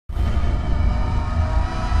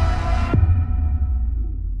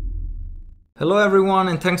Hello everyone,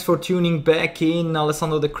 and thanks for tuning back in.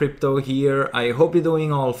 Alessandro the Crypto here. I hope you're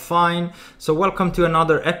doing all fine. So welcome to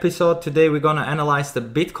another episode. Today we're gonna analyze the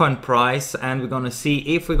Bitcoin price and we're gonna see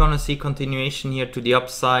if we're gonna see continuation here to the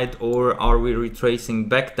upside, or are we retracing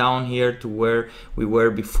back down here to where we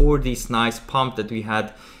were before this nice pump that we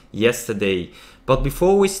had yesterday. But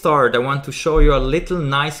before we start, I want to show you a little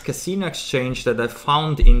nice casino exchange that I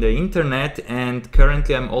found in the internet, and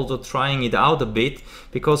currently I'm also trying it out a bit,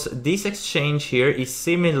 because this exchange here is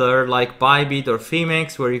similar like Bybit or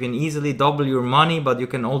Phemex, where you can easily double your money but you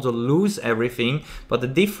can also lose everything. But the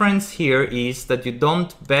difference here is that you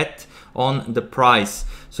don't bet on the price.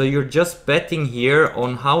 So you're just betting here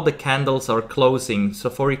on how the candles are closing. So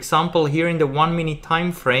for example, here in the 1 minute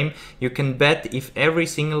time frame, you can bet if every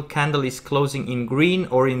single candle is closing in green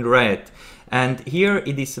or in red. And here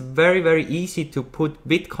it is very easy to put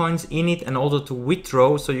Bitcoins in it and also to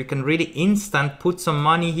withdraw. So you can really instant put some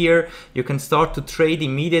money here. You can start to trade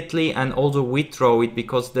immediately and also withdraw it,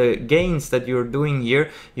 because the gains that you're doing here,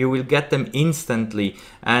 you will get them instantly.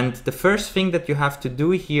 And the first thing that you have to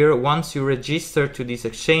do here, once you register to this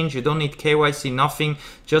exchange, you don't need KYC, nothing,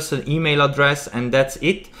 just an email address, and that's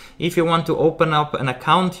it. If you want to open up an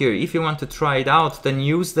account here, if you want to try it out, then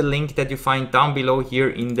use the link that you find down below here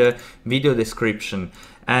in the video description.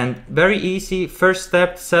 And very easy. First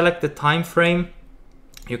step, select the time frame.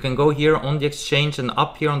 You can go here on the exchange, and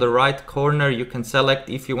up here on the right corner you can select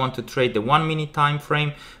if you want to trade the 1 minute time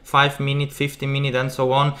frame, 5 minute, 15 minute, and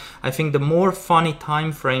so on. I think the more funny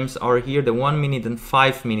time frames are here the 1 minute and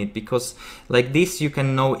 5 minute, because like this you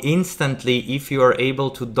can know instantly if you are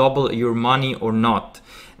able to double your money or not.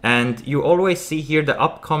 And you always see here the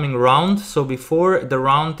upcoming round. So before the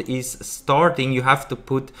round is starting, you have to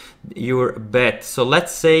put your bet. So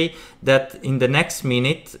let's say that in the next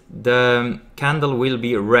minute the candle will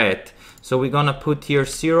be red. So we're gonna put here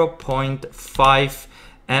 0.5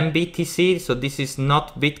 MBTC. So this is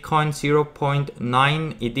not Bitcoin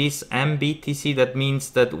 0.9, it is MBTC. That means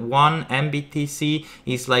that 1 MBTC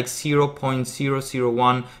is like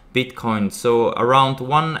 0.001 Bitcoin. So around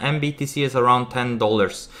 1 MBTC is around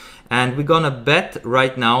 $10. And we're gonna bet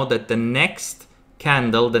right now that the next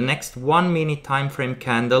candle, the next 1 minute time frame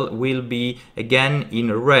candle, will be again in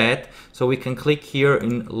red. So we can click here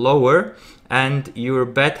in lower, and your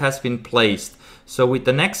bet has been placed. So with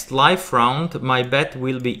the next live round, my bet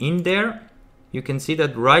will be in there. You can see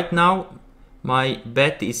that right now my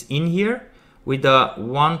bet is in here with a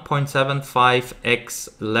 1.75x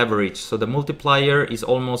leverage. So the multiplier is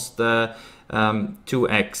almost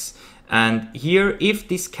 2x. And here, if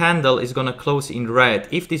this candle is gonna close in red,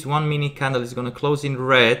 if this 1 minute candle is gonna close in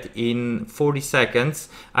red in 40 seconds,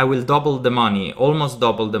 I will double the money, almost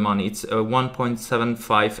double the money. It's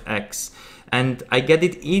 1.75x. And I get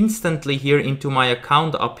it instantly here into my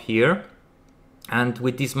account up here. And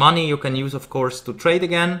with this money you can use, of course, to trade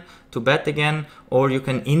again, to bet again, or you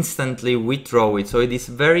can instantly withdraw it. So it is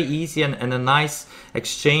very easy and a nice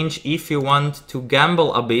exchange if you want to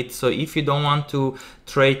gamble a bit. So if you don't want to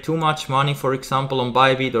trade too much money, for example, on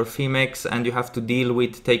Bybit or Phemex, and you have to deal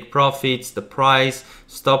with take profits, the price,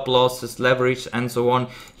 stop losses, leverage, and so on,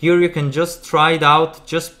 here you can just try it out,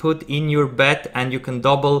 just put in your bet, and you can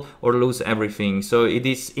double or lose everything. So it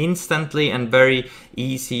is instantly and very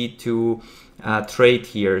easy to trade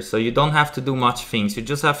here. So you don't have to do much things, you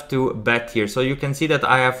just have to bet here. So you can see that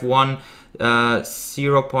I have won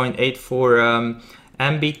 0.84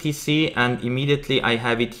 MBTC, and immediately I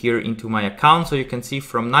have it here into my account. So you can see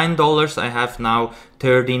from $9 I have now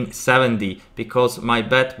 13.70, because my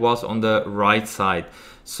bet was on the right side.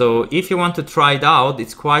 So if you want to try it out,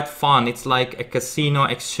 it's quite fun. It's like a casino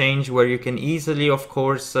exchange where you can easily, of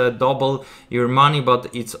course, double your money, but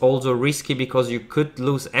it's also risky because you could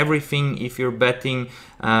lose everything if you're betting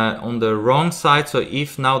on the wrong side. So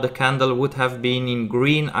if now the candle would have been in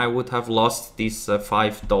green, I would have lost this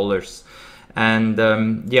 $5. And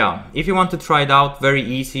yeah, if you want to try it out, very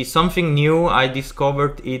easy, something new. I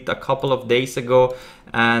discovered it a couple of days ago,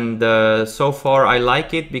 and so far I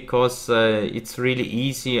like it because it's really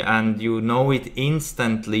easy and you know it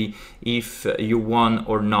instantly if you won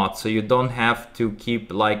or not. So you don't have to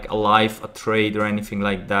keep like alive a trade or anything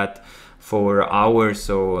like that for hours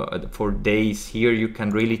or for days. Here you can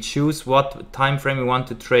really choose what time frame you want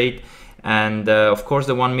to trade. And of course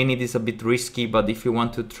the 1 minute is a bit risky, but if you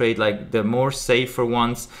want to trade like the more safer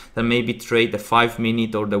ones, then maybe trade the 5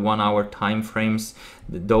 minute or the 1 hour time frames.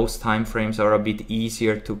 Those time frames are a bit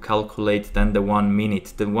easier to calculate than the 1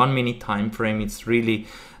 minute. The 1 minute time frame, it's really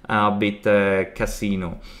a bit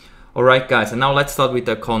casino. Alright guys, and now let's start with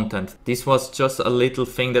the content. This was just a little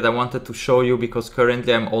thing that I wanted to show you because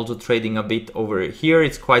currently I'm also trading a bit over here.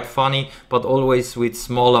 It's quite funny, but always with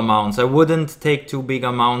small amounts. I wouldn't take too big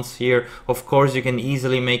amounts here. Of course, you can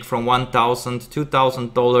easily make from $1,000,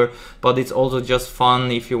 $2,000, but it's also just fun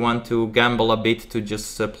if you want to gamble a bit to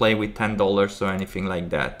just play with $10 or anything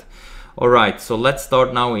like that. Alright, so let's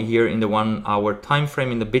start now here in the 1 hour time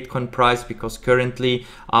frame in the Bitcoin price, because currently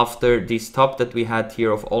after this top that we had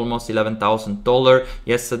here of almost $11,000,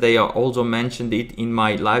 yesterday I also mentioned it in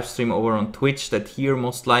my live stream over on Twitch that here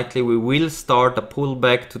most likely we will start a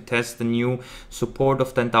pullback to test the new support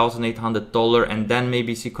of $10,800 and then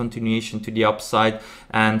maybe see continuation to the upside,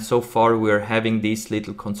 and so far we're having this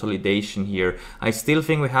little consolidation here. I still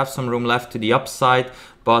think we have some room left to the upside,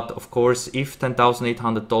 but of course if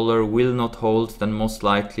 $10,800 will not hold, then most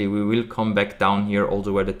likely we will come back down here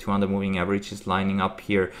also where the 200 moving average is lining up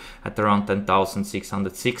here at around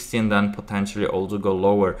 10,660, and then potentially also go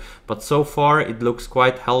lower. But so far it looks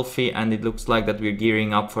quite healthy and it looks like that we're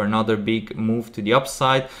gearing up for another big move to the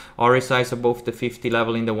upside. RSI is above the 50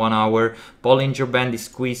 level in the 1 hour. Bollinger Band is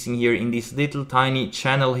squeezing here in this little tiny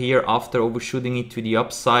channel here after overshooting it to the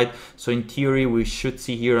upside. So in theory we should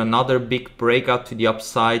see here another big breakout to the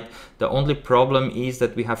upside. The only problem is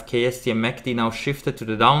that we have KST and MACD now shifted to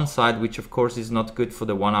the downside, which of course is not good for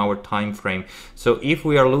the 1 hour time frame. So if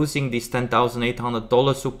we are losing this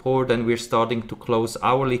 $10,800 support and we're starting to close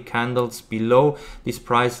hourly candles below this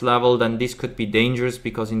price level, then this could be dangerous,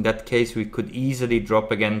 because in that case we could easily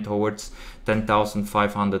drop again towards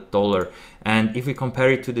 $10,500. And if we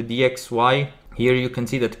compare it to the DXY, here you can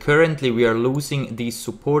see that currently we are losing the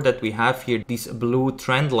support that we have here, this blue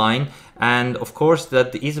trend line, and of course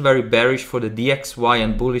that is very bearish for the DXY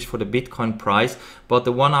and bullish for the Bitcoin price. But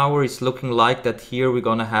the 1 hour is looking like that here we're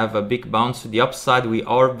gonna have a big bounce to the upside. We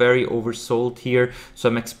are very oversold here, so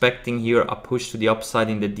I'm expecting here a push to the upside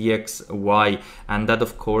in the DXY, and that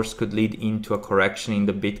of course could lead into a correction in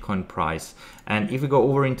the Bitcoin price. And if we go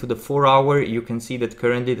over into the 4 hour, you can see that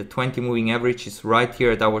currently the 20 moving average is right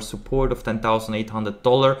here at our support of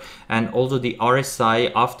 $10,800, and also the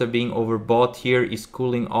RSI after being overbought here is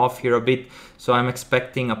cooling off here a bit. So I'm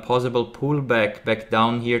expecting a possible pullback back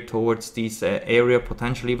down here towards this area,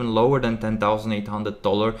 potentially even lower than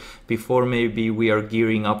 $10,800, before maybe we are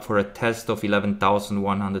gearing up for a test of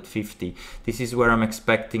 11,150. This is where I'm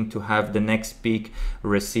expecting to have the next big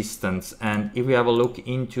resistance. And if we have a look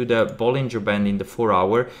into the Bollinger Band in the 4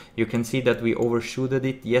 hour, you can see that we overshooted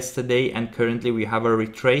it yesterday, and currently we have a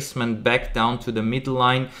retracement back down to the middle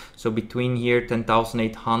line, so between here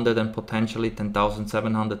 $10,800 and potentially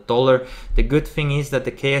 $10,700. The good thing is that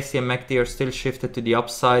the KST and MACD are still shifted to the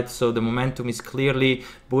upside, so the momentum is clearly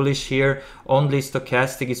bullish here. Only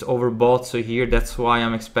stochastic is overbought, so here that's why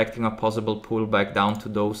I'm expecting a possible pullback down to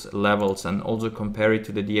those levels. And also compare it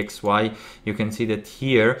to the DXY, you can see that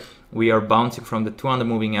here we are bouncing from the 200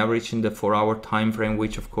 moving average in the 4 hour time frame,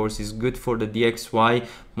 which of course is good for the DXY.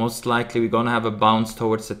 Most likely we're gonna have a bounce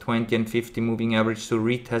towards the 20 and 50 moving average to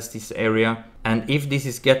retest this area. And if this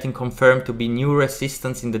is getting confirmed to be new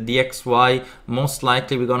resistance in the DXY, most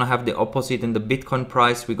likely we're gonna have the opposite in the Bitcoin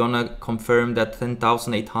price. We're gonna confirm that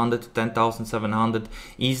 10,800 to 10,700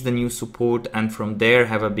 is the new support, and from there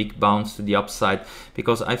have a big bounce to the upside.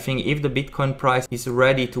 Because I think if the Bitcoin price is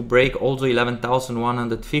ready to break also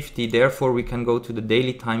 11,150, therefore we can go to the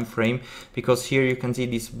daily time frame, because here you can see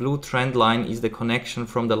this blue trend line is the connection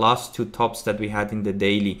from the last two tops that we had in the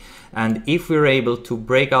daily. And if we're able to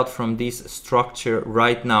break out from this structure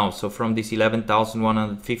right now, so from this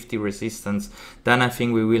 11,150 resistance, then I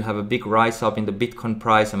think we will have a big rise up in the Bitcoin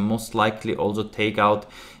price, and most likely also take out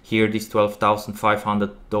here this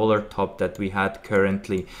 $12,500 top that we had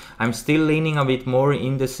currently. I'm still leaning a bit more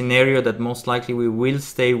in the scenario that most likely we will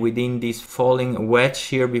stay within this falling wedge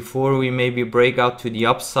here before we maybe break out to the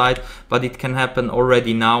upside, but it can happen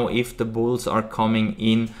already now if the bulls are coming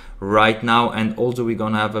in right now. And also we're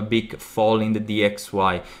gonna have a big fall in the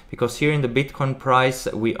DXY, because here in the Bitcoin price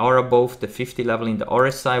we are above the 50 level in the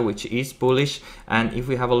RSI, which is bullish. And if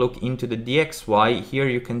we have a look into the DXY, here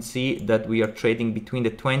you can see that we are trading between the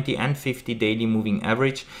 20 and 50 daily moving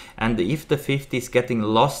average, and if the 50 is getting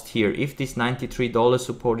lost here, if this $93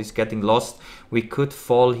 support is getting lost, we could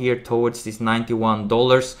fall here towards this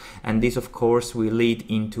 $91, and this of course will lead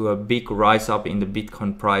into a big rise up in the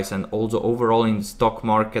Bitcoin price. And also overall in the stock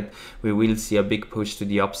market we will see a big push to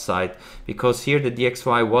the upside, because here the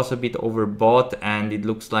DXY was a bit overbought, and it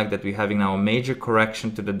looks like that we're having now a major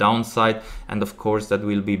correction to the downside, and of course that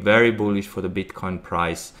will be very bullish for the Bitcoin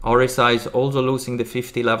price. RSI is also losing the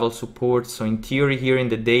 50 multi-level support. So in theory here in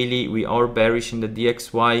the daily we are bearish in the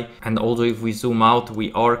DXY, and also if we zoom out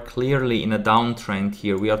we are clearly in a downtrend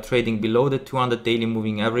here. We are trading below the 200 daily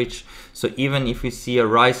moving average, so even if we see a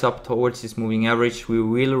rise up towards this moving average, we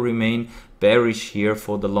will remain bearish here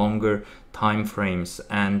for the longer time frames.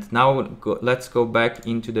 And now let's go back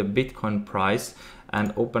into the Bitcoin price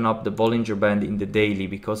and open up the Bollinger Band in the daily,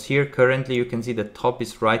 because here currently you can see the top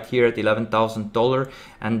is right here at $11,000,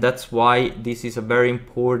 and that's why this is a very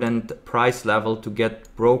important price level to get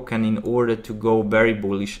broken in order to go very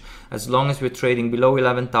bullish. As long as we're trading below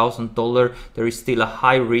 $11,000, there is still a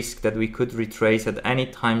high risk that we could retrace at any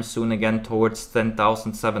time soon again towards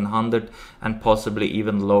 10,700 and possibly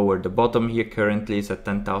even lower. The bottom here currently is at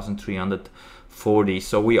 10,340.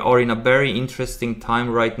 So we are in a very interesting time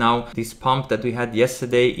right now. This pump that we had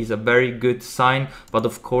yesterday is a very good sign, but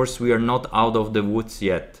of course we are not out of the woods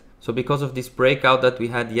yet. So because of this breakout that we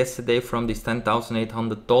had yesterday from this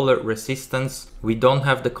 $10,800 resistance, we don't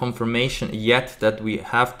have the confirmation yet that we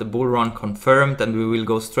have the bull run confirmed and we will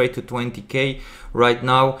go straight to 20k right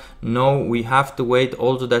now. No, we have to wait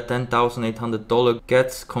also that $10,800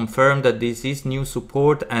 gets confirmed, that this is new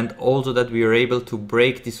support, and also that we are able to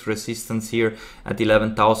break this resistance here at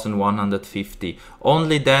 11,150.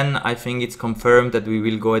 Only then I think it's confirmed that we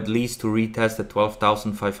will go at least to retest at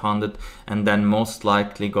 12,500 and then most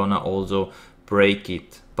likely gonna also break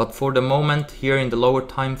it. But for the moment here in the lower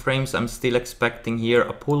time frames, I'm still expecting here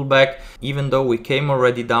a pullback, even though we came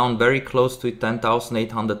already down very close to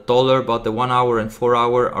 $10,800, but the 1 hour and 4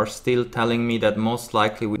 hour are still telling me that most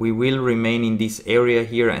likely we will remain in this area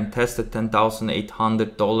here and test the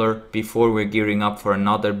 $10,800 before we're gearing up for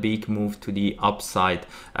another big move to the upside.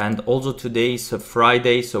 And also today is a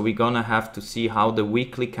Friday, so we're gonna have to see how the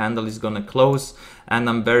weekly candle is gonna close. And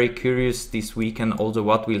I'm very curious this weekend also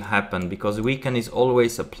what will happen, because weekend is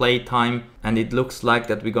always a play time, and it looks like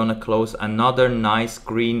that we're gonna close another nice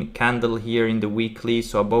green candle here in the weekly,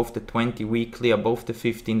 so above the 20 weekly, above the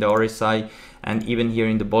 15 the RSI, and even here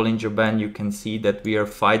in the Bollinger Band you can see that we are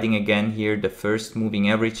fighting again here the first moving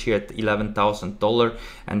average here at $11,000,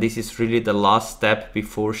 and this is really the last step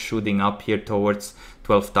before shooting up here towards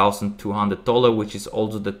 $12,200, which is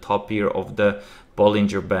also the top here of the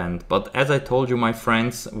Bollinger Band. But as I told you, my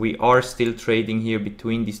friends, we are still trading here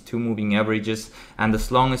between these two moving averages, and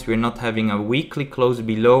as long as we're not having a weekly close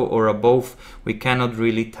below or above, we cannot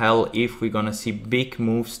really tell if we're gonna see big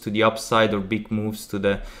moves to the upside or big moves to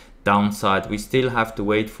the downside. We still have to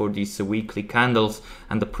wait for these weekly candles,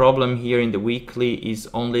 and the problem here in the weekly is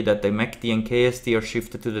only that the MACD and KSD are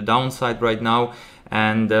shifted to the downside right now,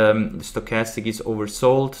 and the stochastic is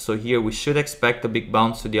oversold, so here we should expect a big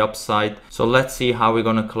bounce to the upside. So let's see how we're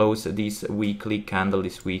gonna close this weekly candle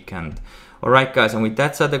this weekend. Alright guys, and with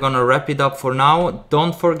that said, I'm gonna wrap it up for now.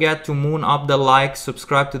 Don't forget to moon up the like,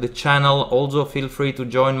 subscribe to the channel. Also feel free to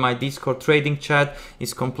join my Discord trading chat.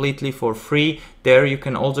 It's completely for free. There you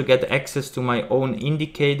can also get access to my own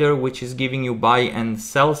indicator, which is giving you buy and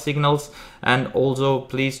sell signals. And also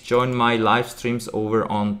please join my live streams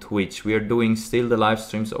over on Twitch. We are doing still the live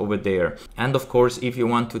streams over there. And of course, if you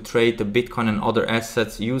want to trade the Bitcoin and other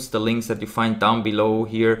assets, use the links that you find down below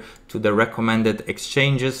here to the recommended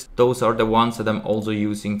exchanges. Those are the ones that I'm also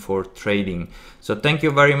using for trading. So thank you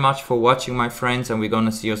very much for watching, my friends, and we're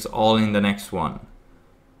gonna see us all in the next one.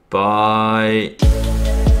 Bye.